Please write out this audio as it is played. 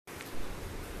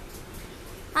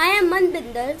I am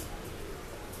Manbinder.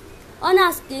 On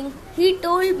asking, he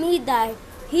told me that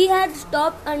he had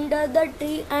stopped under the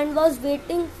tree and was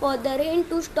waiting for the rain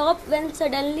to stop when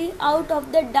suddenly out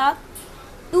of the dark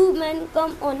two men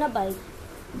come on a bike.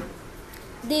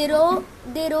 They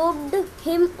robbed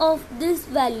him of this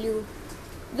value.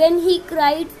 When he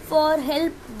cried for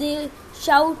help, they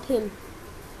shout him.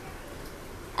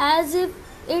 As if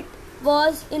it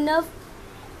was enough,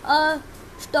 a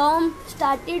storm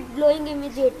started blowing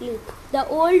immediately. The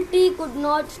old tree could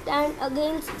not stand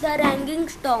against the raging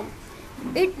storm.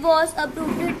 It was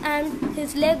uprooted and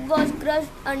his leg was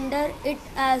crushed under it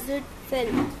as it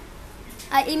fell.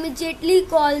 I immediately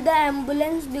called the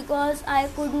ambulance because I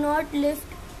could not lift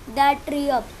that tree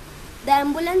up. The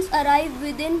ambulance arrived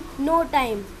within no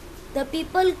time. The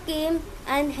people came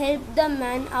and helped the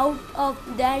man out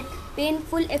of that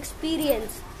painful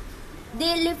experience.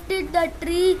 They lifted the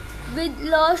tree with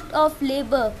loss of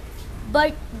labor,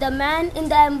 but the man in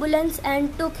the ambulance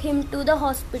and took him to the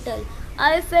hospital.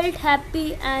 I felt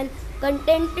happy and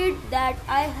contented that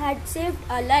I had saved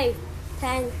a life.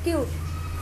 Thank you.